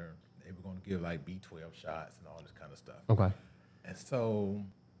partner. They were going to give like B12 shots and all this kind of stuff. Okay. And so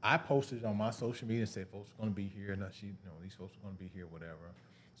I posted it on my social media and said, folks are going to be here. And these folks are going to be here, whatever.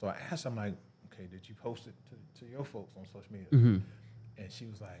 So I asked them, like, okay, did you post it to your folks on social media? And she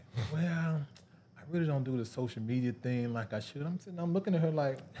was like, well, I really don't do the social media thing like I should. I'm looking at her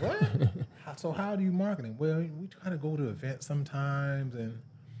like, what? So how do you market it? Well, we try to go to events sometimes, and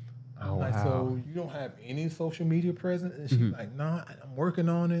I'm like, wow. so you don't have any social media presence? And she's like, no, I'm working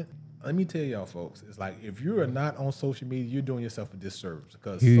on it. Let me tell y'all, folks, it's like if you are not on social media, you're doing yourself a disservice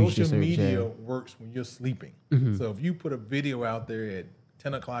because Huge social disservice, media yeah. works when you're sleeping. So if you put a video out there at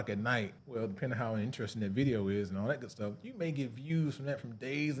 10 o'clock at night, well, depending on how interesting that video is and all that good stuff, you may get views from that from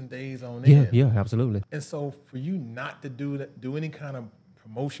days and days on end. Yeah, absolutely. And so for you not to do any kind of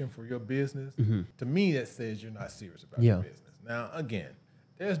promotion for your business, to me, that says you're not serious about your business. Now, again,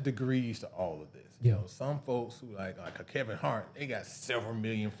 there's degrees to all of this. You know, some folks who like a Kevin Hart, they got several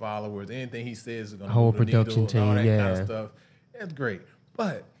million followers. Anything he says is going to Whole move the needle production and all team, that kind of stuff. That's great.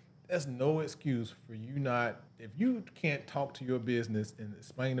 But that's no excuse for you not, if you can't talk to your business and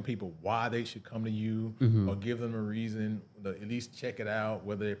explain to people why they should come to you or give them a reason to at least check it out,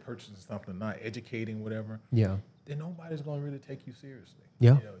 whether they're purchasing something or not, educating, whatever, then nobody's going to really take you seriously.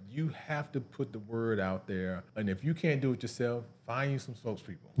 Yeah. You know, you have to put the word out there. And if you can't do it yourself, find you some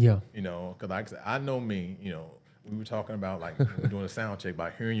spokespeople. Yeah. You know, because like I said, I know me, you know, we were talking about like we're doing a sound check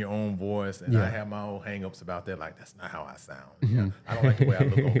about hearing your own voice, and I have my own hang-ups about that. Like, that's not how I sound. Yeah. I don't like the way I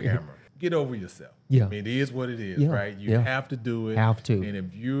look on camera. Get over yourself. Yeah. I mean, it is what it is, right? You have to do it. Have to. And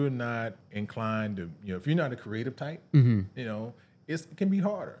if you're not inclined to, you know, if you're not a creative type, you know, it can be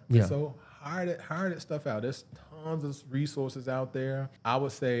harder. Yeah. So hire that stuff out. There's tons of resources out there. I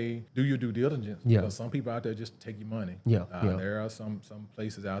would say do your due diligence. Yeah. Because some people out there just take your money. Yeah. There are some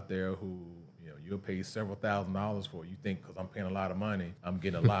places out there who, you know, you'll pay several $1,000s for. You think because I'm paying a lot of money, I'm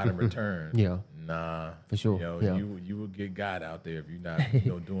getting a lot in return. Nah, for sure. You know, you will get God out there if you're not,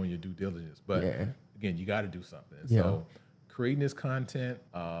 you know, doing your due diligence. But again, you got to do something. So creating this content,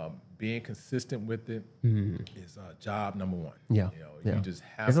 being consistent with it is job number one. You know, you just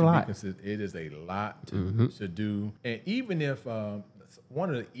have to be consistent. It is a lot to do. And even if one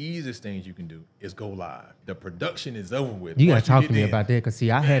of the easiest things you can do is go live. The production is over with. You got to talk to me about that because,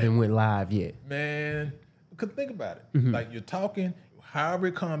 see, I haven't went live yet. Man, because think about it. Like you're talking, however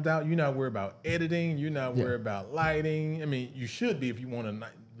it comes out, you're not worried about editing. You're not worried about lighting. I mean, you should be if you want to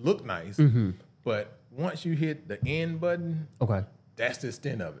look nice. But once you hit the end button, that's the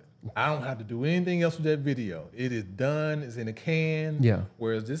extent of it. I don't have to do anything else with that video. It is done. It's in a can. Yeah.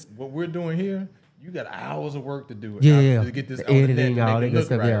 Whereas what we're doing here, you got hours of work to do it. To get this editing, all that good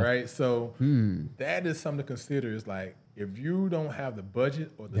stuff. Right? So that is something to consider. Is like if you don't have the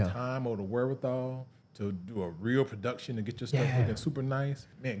budget or the time or the wherewithal to do a real production and get your stuff looking super nice,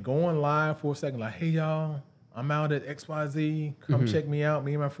 man, going live for a second, like, hey y'all, I'm out at XYZ. Come check me out.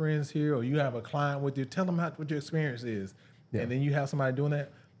 Me and my friends here. Or you have a client with you. Tell them what your experience is, and then you have somebody doing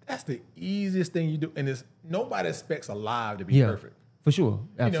that. That's the easiest thing you do, and nobody expects a live to be perfect. For sure,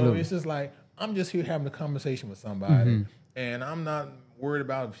 absolutely. You know, it's just like I'm just here having a conversation with somebody, and I'm not worried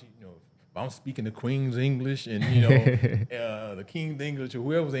about if I'm speaking the Queen's English and the King's English or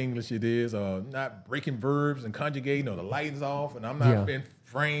whoever's English it is, not breaking verbs and conjugating or the lights off, and I'm not being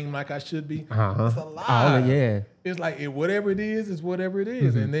framed like I should be. It's a lie. It's like whatever it is whatever it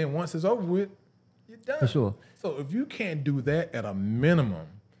is, and then once it's over with, you're done. For sure. So if you can't do that at a minimum,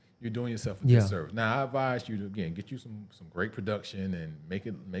 you're doing yourself a disservice. Now I advise you to again get you some great production and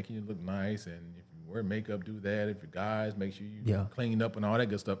making you look nice, and if you wear makeup, do that. If you're guys, make sure you clean up and all that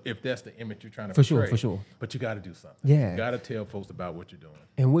good stuff. If that's the image you're trying to portray. For sure. But you got to do something. Yeah, you got to tell folks about what you're doing.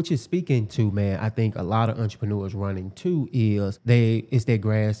 And what you're speaking to, man, I think a lot of entrepreneurs run into is it's their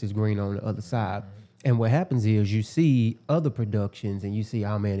grass is green on the other side. And what happens is you see other productions and you see,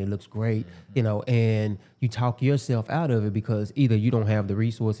 oh man, it looks great, and you talk yourself out of it because either you don't have the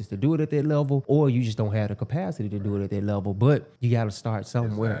resources to do it at that level or you just don't have the capacity to do it at that level. But you got to start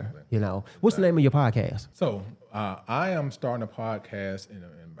somewhere, What's the name of your podcast? So I am starting a podcast in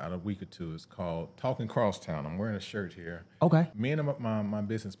about a week or two. It's called Talking Crosstown. I'm wearing a shirt here. Okay. Me and my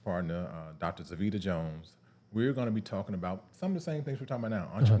business partner, Dr. Zavita Jones, we're going to be talking about some of the same things we're talking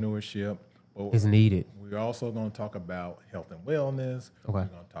about now, entrepreneurship. Is needed. We're also going to talk about health and wellness. Okay. We're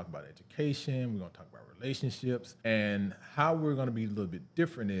going to talk about education. We're going to talk about relationships. And how we're going to be a little bit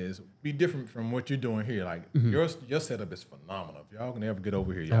different from what you're doing here. Like your setup is phenomenal. If y'all can ever get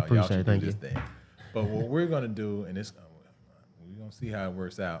over here, y'all should do this thing. But what we're going to do, and we're going to see how it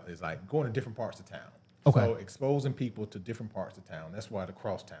works out, is like going to different parts of town. Okay. So exposing people to different parts of town. That's why the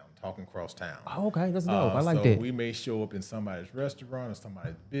crosstown, talking crosstown. Oh, okay. That's dope. I like that. So we may show up in somebody's restaurant or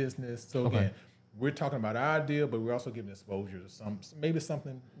somebody's business. So again, we're talking about our idea, but we're also giving exposure to maybe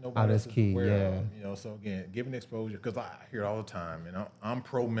something Oh, nobody that's else is key. aware Yeah. of. You know, so again, giving exposure because I hear it all the time. You know, I'm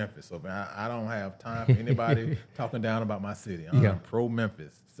pro Memphis, so I don't have time for anybody talking down about my city. Yeah. I'm pro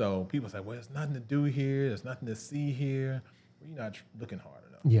Memphis. So people say, well, there's nothing to do here. There's nothing to see here. Well, you're not looking hard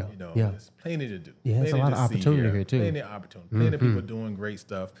enough. Yeah, You know, yeah. there's plenty to do. Yeah, there's a plenty lot of to see opportunity here, too. Plenty of opportunity. Plenty of people doing great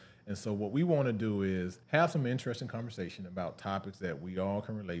stuff. And so what we want to do is have some interesting conversation about topics that we all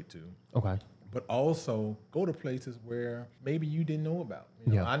can relate to. Okay. But also go to places where maybe you didn't know about.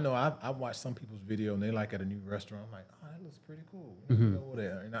 You know, Yeah. I know I watched some people's video and they like at a new restaurant. I'm like, oh, that looks pretty cool. You go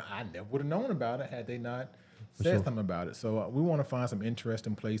there. And I never would have known about it had they not said something about it. So we want to find some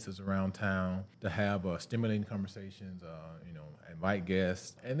interesting places around town to have stimulating conversations, you know, invite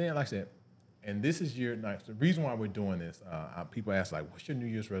guests. And then, like I said, and this is the reason why we're doing this, people ask, like, what's your New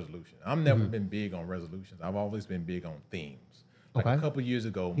Year's resolution? I've never been big on resolutions. I've always been big on themes. Like Okay. a couple years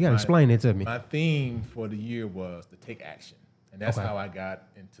ago, You got to explain it to me. my theme for the year was to take action. And that's Okay. how I got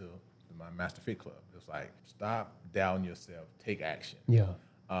into my Master Fit Club. It was like, stop doubting yourself, take action. Yeah.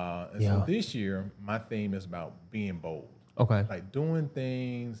 And so this year, my theme is about being bold. Okay. Like doing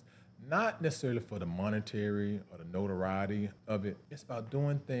things, not necessarily for the monetary or the notoriety of it. It's about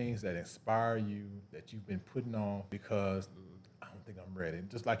doing things that inspire you, that you've been putting off because I don't think I'm ready.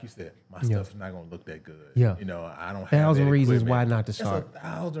 Just like you said, my stuff's not going to look that good. Yeah. You know, I don't have 1,000 that reasons equipment. why not to start. There's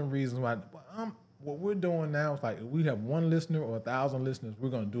 1,000 reasons why. What we're doing now is like, if we have one listener or 1,000 listeners, we're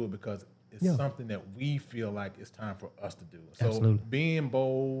going to do it because it's something that we feel like it's time for us to do. So Absolutely. being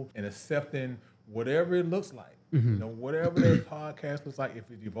bold and accepting whatever it looks like, you know, whatever that podcast looks like, if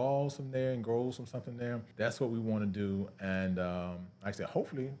it evolves from there and grows from something there, that's what we want to do. And like I said,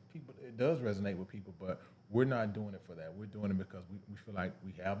 hopefully it does resonate with people, but we're not doing it for that. We're doing it because we feel like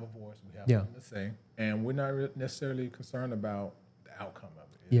we have a voice, we have something to say, and we're not necessarily concerned about the outcome of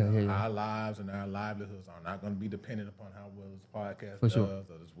it. Our lives and our livelihoods are not going to be dependent upon how well this podcast does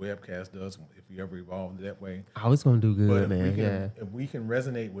or this webcast does, if we ever evolve that way. Oh, it's going to do good, But man. if we can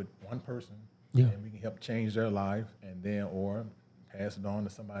resonate with one person, Yeah. and we can help change their life, and then or pass it on to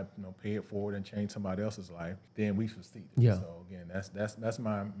somebody, you know, pay it forward and change somebody else's life, then we succeeded. Yeah. So again, that's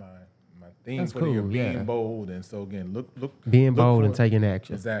my theme That's for the year, cool, being yeah. bold. And so again, Being look bold and forward- taking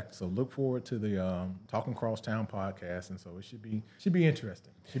action. Exactly. So look forward to the Talking Crosstown podcast, and so it should be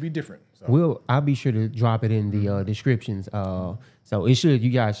interesting. Should be different. So I'll be sure to drop it in the descriptions. So you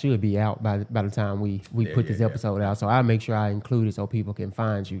guys should be out by the time we put this episode out. So I'll make sure I include it so people can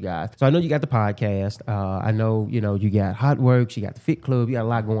find you guys. So I know you got the podcast. I know, you got Hot Works, you got the Fit Club, you got a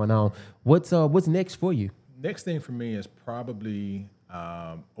lot going on. What's next for you? next thing for me is probably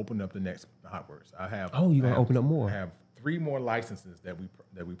open up the next Hot Works. I have. Oh, you're I gonna have- open up more. I have 3 more licenses that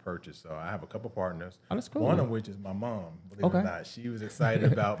we purchased. So I have a couple partners. Oh, that's cool. One of which is my mom. Believe it Okay. or not, she was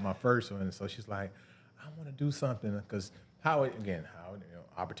excited about my first one, and so she's like, "I want to do something," because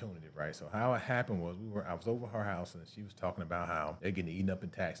opportunity, right? So how it happened was I was over her house and she was talking about how they're getting eaten up in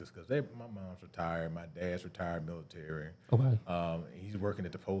taxes because my mom's retired, my dad's retired military. Okay. He's working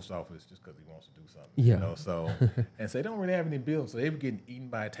at the post office just because he wants to do something. Yeah. So and so they don't really have any bills, so they were getting eaten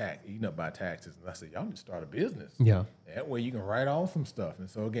up by taxes. And I said, y'all need to start a business. Yeah. That way you can write off some stuff. And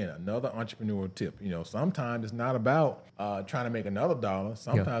so again, another entrepreneurial tip. Sometimes it's not about trying to make another dollar.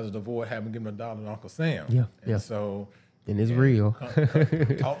 Sometimes it's avoid having given a dollar to Uncle Sam. Yeah. And Yeah. so. And it's real.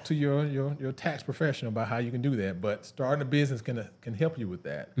 Talk to your tax professional about how you can do that. But starting a business can help you with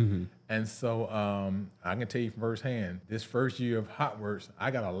that. Mm-hmm. And so I can tell you firsthand, this first year of Hot Works,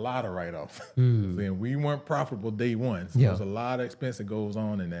 I got a lot of write-offs. And we weren't profitable day one. So there's a lot of expense that goes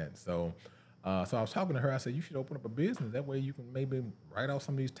on in that. So so I was talking to her. I said, you should open up a business. That way you can maybe write off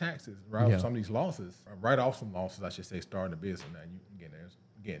some of these taxes, write off some of these losses, or write off some losses, I should say, starting a business. Now,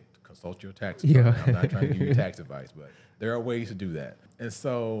 again, consult your tax attorney. Yeah. I'm not trying to give you tax advice, but there are ways to do that. And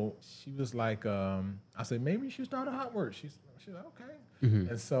so she was like, I said, maybe you should start a Hot Works. She's like, okay. Mm-hmm.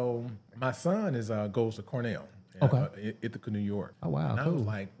 And so my son goes to Cornell, Ithaca, New York. Oh, wow, And I cool. was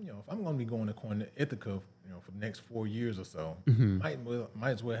like, if I'm going to be going to Cornell, Ithaca, for the next 4 years or so, might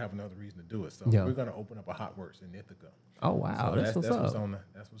as well have another reason to do it. So we're going to open up a Hot Works in Ithaca. Oh, wow. So that's what's up.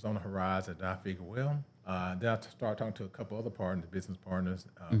 That's what's on the horizon. And I figured, then I started talking to a couple other partners, business partners,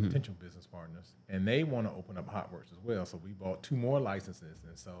 potential business partners, and they want to open up Hot Works as well. So we bought 2 more licenses.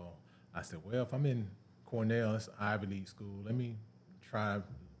 And so I said, well, if I'm in Cornell, it's Ivy League school, let me try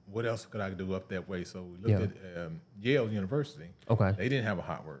what else could I do up that way. So we looked at Yale University. Okay. They didn't have a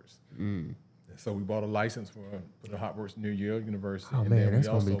Hot Works. So we bought a license for the Hot Works New Yale University. Oh, and man, then that's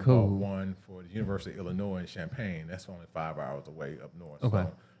we gonna also be cool. bought one for the University of Illinois in Champaign. That's only 5 hours away up north. Okay.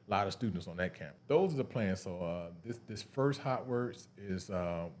 So lot of students on that camp. Those are the plans. So this first Hot Works is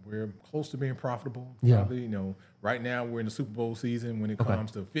we're close to being profitable. Yeah. Probably, right now we're in the Super Bowl season when it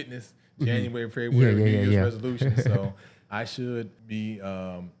comes to fitness, January, Yeah, February, New Year's yeah. resolution. So I should be,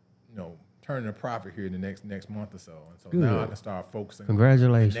 turning a profit here in the next month or so. And so now I can start focusing.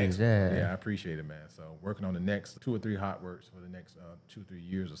 Congratulations. Yeah, I appreciate it, man. So working on the next 2 or 3 Hot Works for the next 2 or 3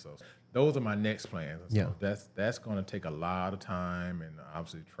 years or so. Those are my next plans. And so that's going to take a lot of time and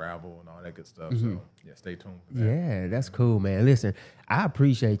obviously travel and all that good stuff. So yeah, stay tuned for that. Yeah, that's cool, man. Listen, I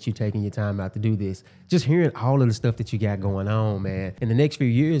appreciate you taking your time out to do this. Just hearing all of the stuff that you got going on, man. In the next few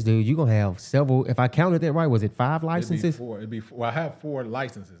years, dude, you're going to have several, if I counted that right, was it 5 licenses? It'd be four. Well, I have 4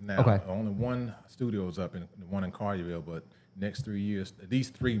 licenses now. Okay. Only one studio is up, and the one in Carterville, but next 3 years, at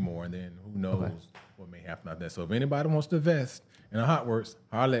least 3 more, and then who knows what may happen out there. So if anybody wants to invest in a Hot Works,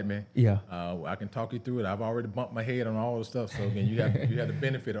 holler at me. Yeah. I can talk you through it. I've already bumped my head on all the stuff. So again, you have the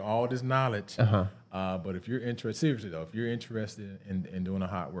benefit of all this knowledge. But if you're interested, seriously though, if you're interested in doing a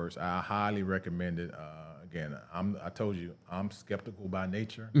Hot Works, I highly recommend it. Again, I told you, I'm skeptical by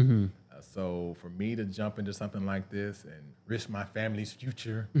nature. So for me to jump into something like this and risk my family's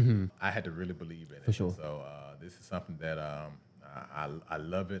future, I had to really believe in it. For sure. So this is something that I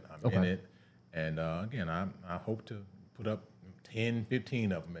love it. I'm in it. And again, I hope to put up 10,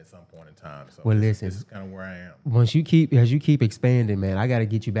 15 of them at some point in time. So Well, this listen. is kind of where I am. As you keep expanding, man, I got to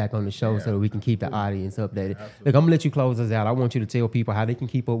get you back on the show so that we can keep the audience updated. Look, I'm gonna let you close us out. I want you to tell people how they can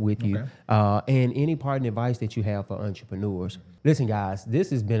keep up with you, and any parting advice that you have for entrepreneurs. Listen, guys,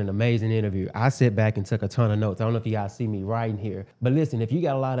 this has been an amazing interview. I sat back and took a ton of notes. I don't know if you guys see me writing here, but listen, if you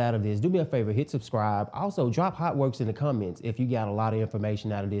got a lot out of this, do me a favor, hit subscribe. Also, drop Hot Works in the comments if you got a lot of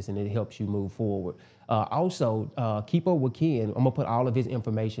information out of this and it helps you move forward. Also, keep up with Ken. I'm gonna put all of his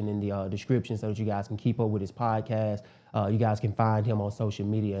information in the description so that you guys can keep up with his podcast. You guys can find him on social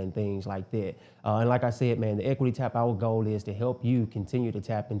media and things like that. And like I said, man, the Equity Tap, our goal is to help you continue to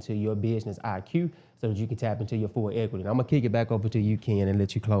tap into your business IQ so that you can tap into your full equity. And I'm gonna kick it back over to you, Ken, and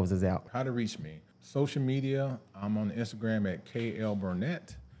let you close us out. How to reach me? Social media, I'm on Instagram at KL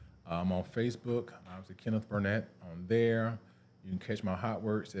Burnett. I'm on Facebook, obviously Kenneth Burnett on there. You can catch my Hot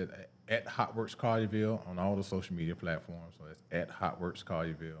Works at Hot Works Carterville on all the social media platforms. So it's at Hot Works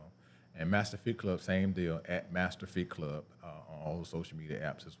Carterville. And Master Fit Club, same deal, at Master Fit Club on all the social media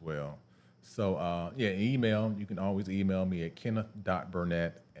apps as well. So, email, you can always email me at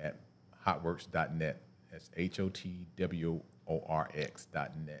kenneth.burnett@hotworks.net. That's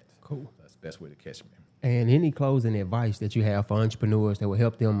HOTWORX.net. Cool. So that's the best way to catch me. And any closing advice that you have for entrepreneurs that will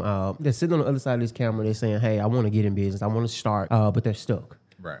help them, they're sitting on the other side of this camera, they're saying, hey, I want to get in business, I want to start, but they're stuck.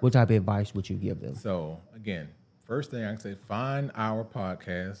 Right. What type of advice would you give them? So, again, first thing I can say, find our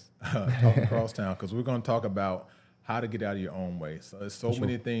podcast, Talking Across Town, because we're going to talk about how to get out of your own way. So there's so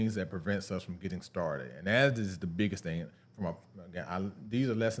many things that prevents us from getting started. And that is the biggest thing. These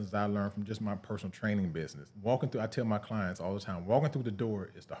are lessons I learned from just my personal training business. I tell my clients all the time, walking through the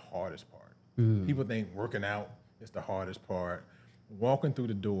door is the hardest part. People think working out is the hardest part. Walking through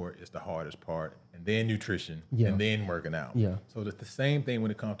the door is the hardest part, and then nutrition, and then working out. Yeah. So it's the same thing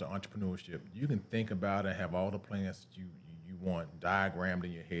when it comes to entrepreneurship. You can think about it and have all the plans that you want diagrammed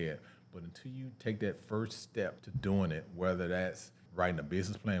in your head, but until you take that first step to doing it, whether that's writing a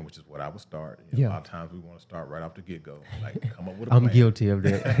business plan, which is what I would start. A lot of times we want to start right off the get-go. Like, come up with a plan. I'm guilty of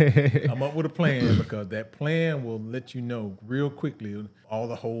that. Come up with a plan, because that plan will let you know real quickly all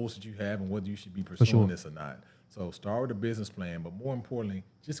the holes that you have and whether you should be pursuing this or not. So start with a business plan, but more importantly,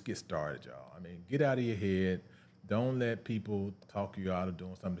 just get started, y'all. I mean, get out of your head. Don't let people talk you out of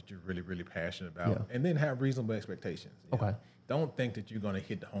doing something that you're really, really passionate about. And then have reasonable expectations. You know? Don't think that you're going to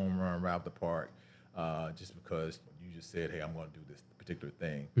hit the home run right out the park just because you just said, hey, I'm going to do this particular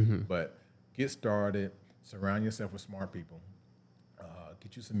thing. But get started. Surround yourself with smart people.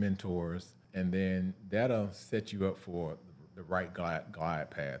 Get you some mentors. And then that'll set you up for the right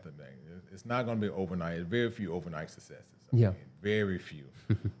glide path. It's not going to be overnight. Very few overnight successes. I mean, very few.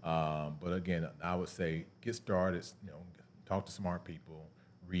 But again, I would say get started. Talk to smart people.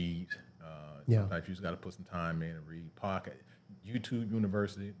 Read. Sometimes you just got to put some time in and read. YouTube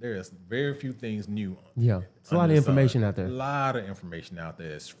University. There's very few things new. It's a lot of information out there. A lot of information out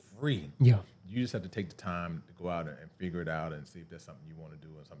there. It's free. You just have to take the time to go out and figure it out and see if that's something you want to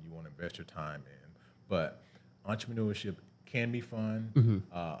do and something you want to invest your time in. But entrepreneurship can be fun.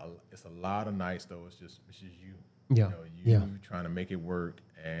 It's a lot of nights though. It's just you. You trying to make it work,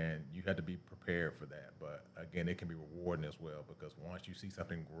 and you have to be prepared for that. But again, it can be rewarding as well, because once you see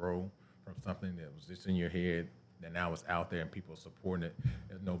something grow from something that was just in your head and now it's out there and people supporting it.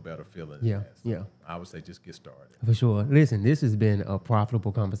 There's no better feeling Yeah, than that. So yeah. I would say just get started. For sure. Listen, this has been a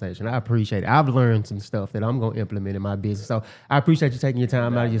profitable conversation. I appreciate it. I've learned some stuff that I'm going to implement in my business. So I appreciate you taking your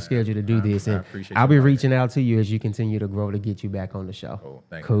time out of your schedule to do this. And appreciate I'll be you, reaching out to you as you continue to grow to get you back on the show. Cool.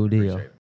 Thank you. Cool deal. Appreciate it.